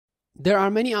There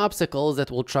are many obstacles that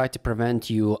will try to prevent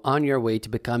you on your way to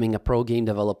becoming a pro game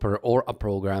developer or a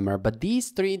programmer, but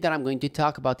these three that I'm going to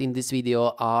talk about in this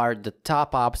video are the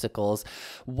top obstacles,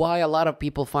 why a lot of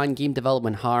people find game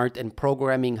development hard and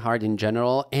programming hard in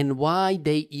general, and why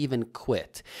they even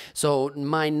quit. So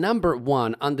my number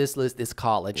one on this list is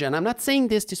college, and I'm not saying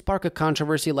this to spark a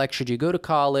controversy like should you go to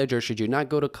college or should you not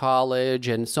go to college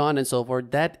and so on and so forth.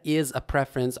 That is a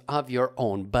preference of your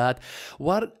own, but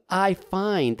what I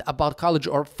find about college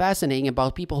or fascinating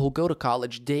about people who go to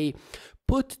college, they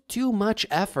put too much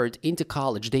effort into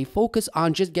college. They focus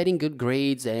on just getting good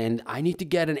grades and I need to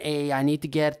get an A, I need to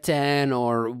get 10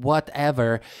 or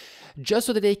whatever, just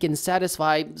so that they can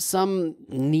satisfy some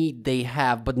need they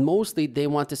have. But mostly they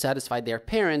want to satisfy their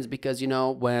parents because, you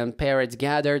know, when parents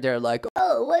gather, they're like,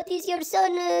 "Oh, what is your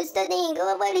son studying?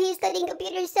 Oh, well, he's studying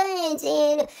computer science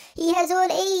and he has all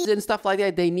A's." And stuff like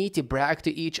that. They need to brag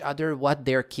to each other what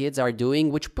their kids are doing,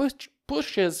 which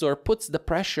pushes or puts the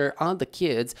pressure on the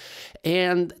kids,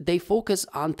 and they focus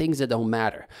on things that don't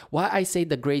matter. Why I say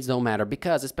the grades don't matter?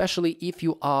 Because especially if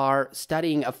you are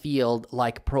studying a field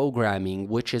like programming,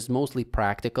 which is mostly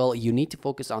practical, you need to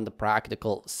focus on the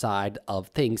practical side of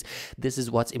things. This is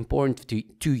what's important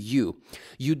to you.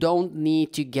 You don't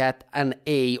need to get an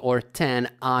A or 10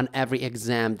 on every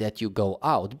exam that you go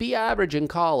out. Be average in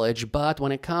college, but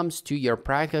when it comes to your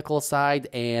practical side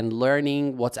and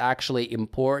learning what's actually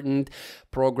important,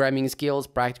 programming skills,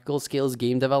 practical skills,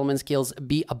 game development skills,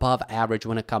 be above average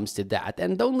when it comes to that.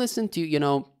 And don't listen to, you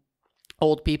know,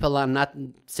 old people. I'm not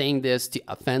saying this to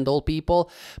offend old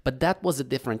people, but that was a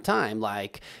different time.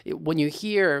 Like when you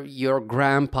hear your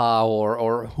grandpa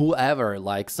or whoever,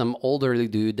 like some elderly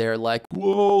dude, they're like,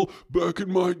 "Well, back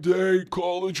in my day,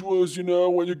 college was, you know,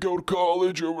 when you go to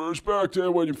college, you were respected.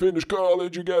 When you finish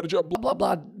college, you get a job." blah, blah,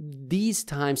 blah. These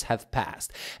times have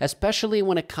passed, especially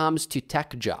when it comes to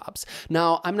tech jobs.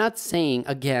 Now, I'm not saying,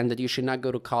 again, that you should not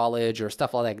go to college or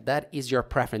stuff like that. That is your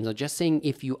preference. I'm just saying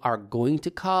if you are going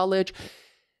to college,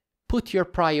 put your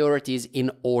priorities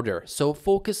in order. So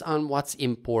focus on what's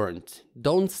important.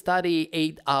 Don't study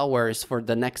 8 hours for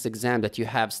the next exam that you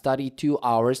have. Study 2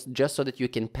 hours just so that you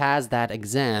can pass that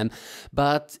exam,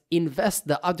 but invest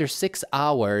the other 6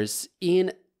 hours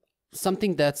in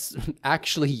something that's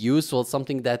actually useful,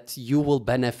 something that you will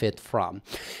benefit from.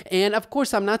 And of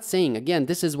course, I'm not saying, again,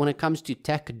 this is when it comes to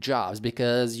tech jobs,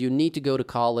 because you need to go to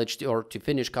college or to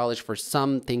finish college for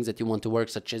some things that you want to work,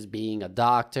 such as being a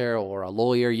doctor or a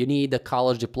lawyer. You need a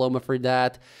college diploma for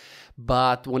that.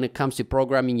 But when it comes to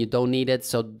programming, you don't need it,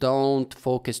 so don't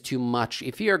focus too much.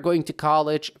 If you're going to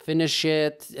college, finish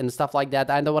it and stuff like that.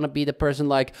 I don't want to be the person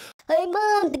like, "Hey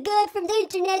mom, the guy from the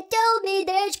internet told me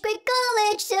there's great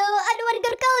college, so I don't want to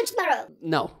go to college tomorrow."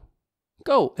 no,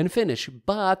 go and finish,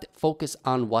 but focus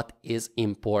on what is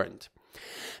important.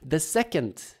 The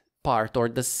second part, or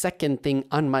the second thing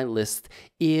on my list,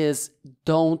 is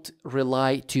don't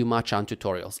rely too much on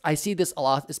tutorials. I see this a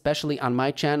lot, especially on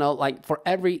my channel. Like for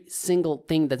every single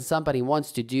thing that somebody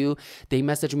wants to do, they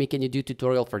message me, "Can you do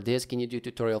tutorial for this? Can you do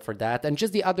tutorial for that?" And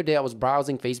just the other day I was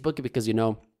browsing Facebook because, you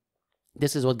know,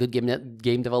 this is what good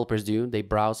game developers do. They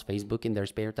browse Facebook in their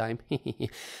spare time.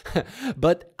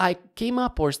 But I came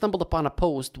up or stumbled upon a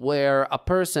post where a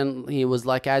person, he was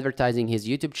like advertising his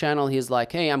YouTube channel. He's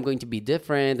like, "Hey, I'm going to be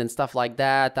different and stuff like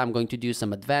that. I'm going to do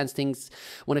some advanced things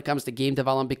when it comes to game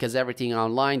development because everything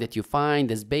online that you find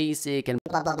is basic and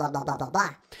Blah, blah, blah, blah, blah, blah,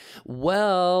 blah.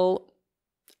 well,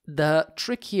 the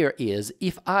trick here is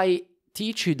if I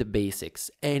teach you the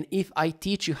basics, and if I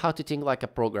teach you how to think like a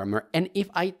programmer, and if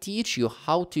I teach you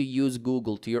how to use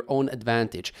Google to your own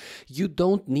advantage, you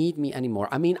don't need me anymore.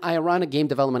 I mean, I run a game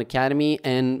development academy,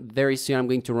 and very soon I'm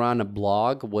going to run a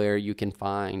blog where you can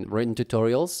find written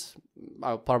tutorials.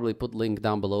 I'll probably put link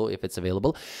down below if it's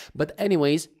available. But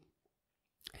anyways,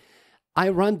 I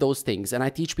run those things and I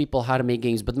teach people how to make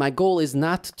games, but my goal is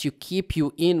not to keep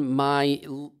you in my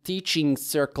teaching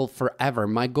circle forever.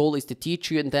 My goal is to teach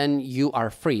you and then you are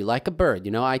free, like a bird.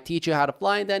 You know, I teach you how to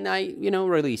fly and then I, you know,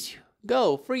 release you.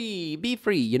 Go free, be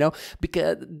free, you know,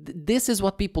 because this is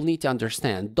what people need to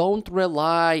understand. Don't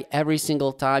rely every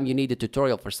single time you need a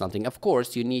tutorial for something. Of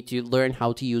course, you need to learn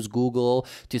how to use Google,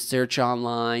 to search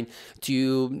online, to,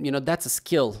 you know, that's a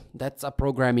skill. That's a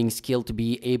programming skill to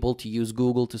be able to use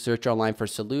Google to search online for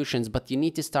solutions, but you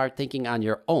need to start thinking on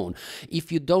your own.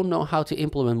 If you don't know how to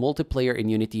implement multiplayer in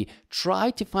Unity, try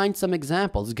to find some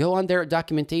examples. Go on their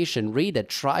documentation, read it,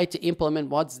 try to implement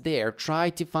what's there,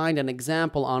 try to find an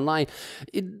example online.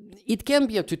 it can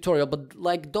be a tutorial, but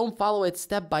like don't follow it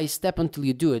step by step until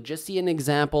you do it. Just see an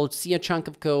example, see a chunk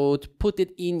of code, put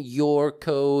it in your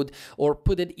code or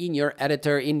put it in your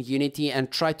editor in Unity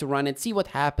and try to run it, see what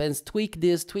happens, tweak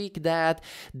this, tweak that.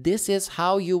 This is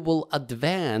how you will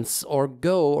advance or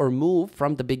go or move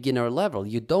from the beginner level.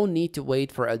 You don't need to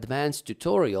wait for advanced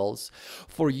tutorials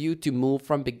for you to move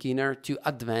from beginner to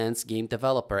advanced game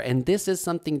developer. And this is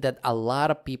something that a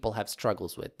lot of people have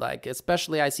struggles with. Like,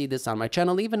 especially I see this on my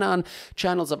channel, even on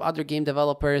channels of other game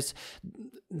developers.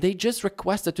 They just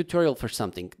request a tutorial for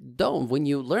something. Don't. When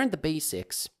you learn the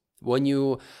basics, when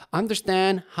you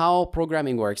understand how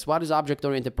programming works, what is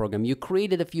object-oriented program, you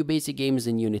created a few basic games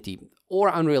in Unity or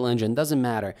Unreal Engine, doesn't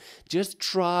matter. Just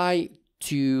try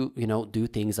to, do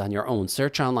things on your own.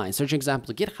 Search online. Search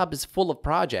example. GitHub is full of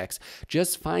projects.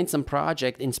 Just find some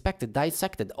project, inspect it,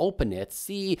 dissect it, open it,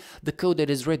 see the code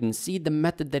that is written, see the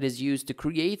method that is used to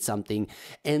create something.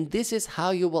 And this is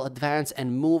how you will advance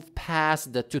and move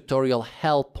past the tutorial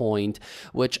hell point,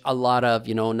 which a lot of,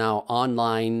 now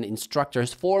online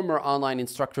instructors, former online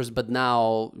instructors, but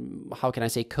now, how can I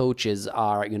say, coaches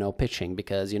are, pitching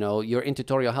because, you're in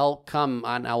tutorial hell, come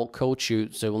and I will coach you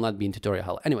so it will not be in tutorial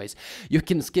hell. Anyways, you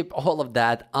can skip all of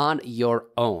that on your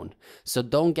own. So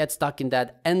don't get stuck in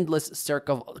that endless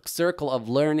circle of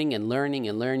learning and learning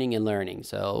and learning and learning.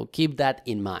 So keep that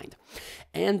in mind.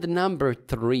 And number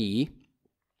three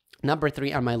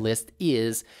on my list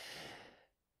is,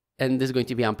 and this is going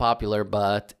to be unpopular,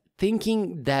 but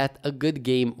thinking that a good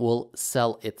game will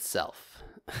sell itself.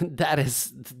 That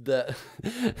is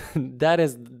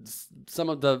some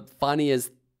of the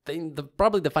funniest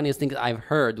probably the funniest thing that I've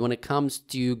heard when it comes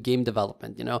to game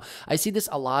development. I see this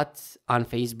a lot on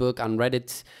Facebook, on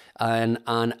Reddit, and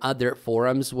on other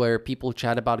forums where people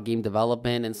chat about game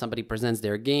development and somebody presents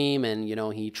their game and,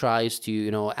 he tries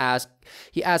to,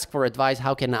 ask for advice.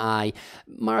 How can I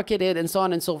market it? And so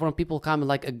on and so forth. People comment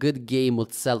like a good game will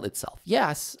sell itself.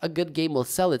 Yes, a good game will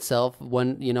sell itself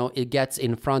when, it gets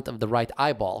in front of the right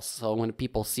eyeballs. So when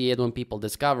people see it, when people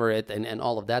discover it and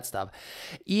all of that stuff.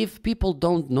 If people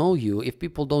don't know you, if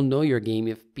people don't know your game,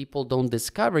 if people don't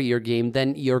discover your game,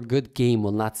 then your good game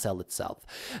will not sell itself.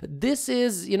 This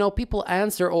is, people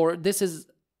answer, or this is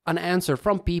an answer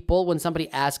from people when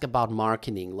somebody asks about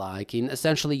marketing, like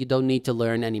essentially you don't need to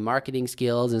learn any marketing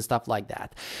skills and stuff like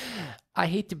that. I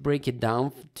hate to break it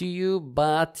down to you,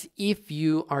 but if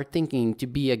you are thinking to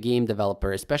be a game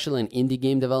developer, especially an indie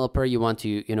game developer, you want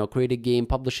to, create a game,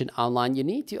 publish it online, you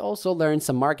need to also learn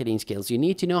some marketing skills. You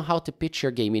need to know how to pitch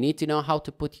your game. You need to know how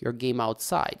to put your game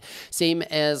outside. Same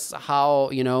as how,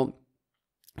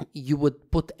 you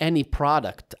would put any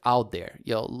product out there.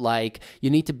 Like you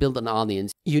need to build an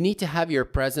audience. You need to have your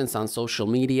presence on social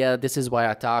media. This is why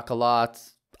I talk a lot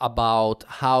about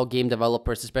how game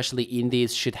developers, especially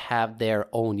indies, should have their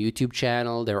own YouTube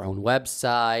channel, their own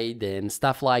website and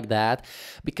stuff like that,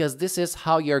 because this is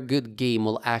how your good game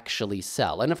will actually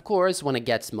sell. And of course, when it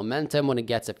gets momentum, when it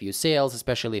gets a few sales,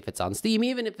 especially if it's on Steam,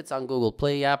 even if it's on Google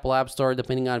Play, Apple App Store,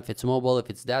 depending on if it's mobile, if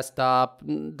it's desktop,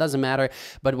 doesn't matter.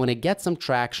 But when it gets some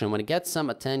traction, when it gets some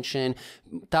attention,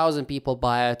 1,000 people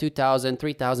buy it, 2,000,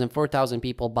 3,000, 4,000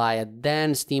 people buy it,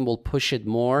 then Steam will push it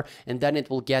more, and then it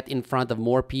will get in front of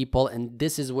more people, and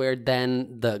this is where then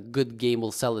the good game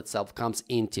will sell itself comes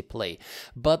into play.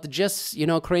 But just,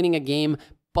 creating a game,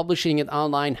 publishing it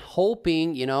online,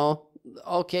 hoping,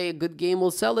 okay, a good game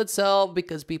will sell itself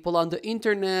because people on the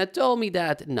internet told me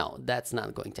that. No, that's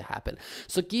not going to happen.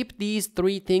 So keep these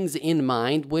three things in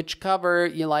mind, which cover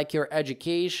your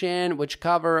education, which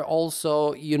cover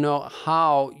also,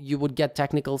 how you would get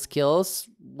technical skills,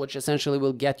 which essentially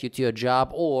will get you to a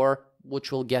job, or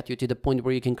which will get you to the point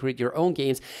where you can create your own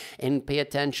games. And pay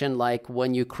attention, like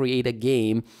when you create a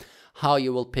game, how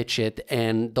you will pitch it,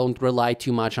 and don't rely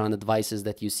too much on advices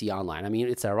that you see online. I mean,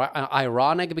 it's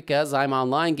ironic because I'm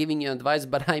online giving you advice,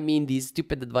 but I mean these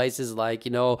stupid advices like,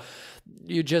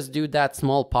 you just do that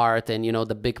small part and,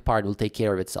 the big part will take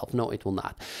care of itself. No, it will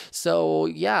not. So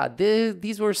yeah,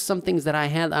 these were some things that I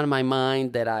had on my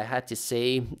mind that I had to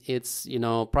say. It's,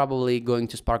 probably going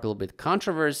to spark a little bit of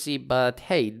controversy, but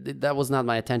hey, that was not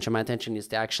my intention. My intention is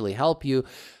to actually help you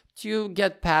to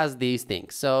get past these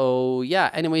things. So yeah,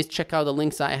 anyways, check out the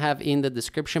links I have in the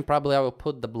description. Probably I will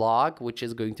put the blog, which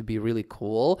is going to be really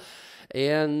cool.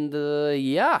 And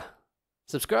yeah,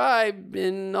 subscribe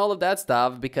and all of that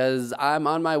stuff, because I'm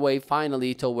on my way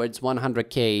finally towards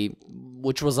 100K,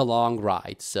 which was a long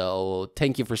ride. So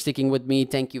thank you for sticking with me.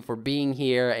 Thank you for being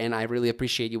here. And I really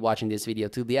appreciate you watching this video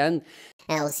to the end.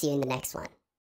 And I will see you in the next one.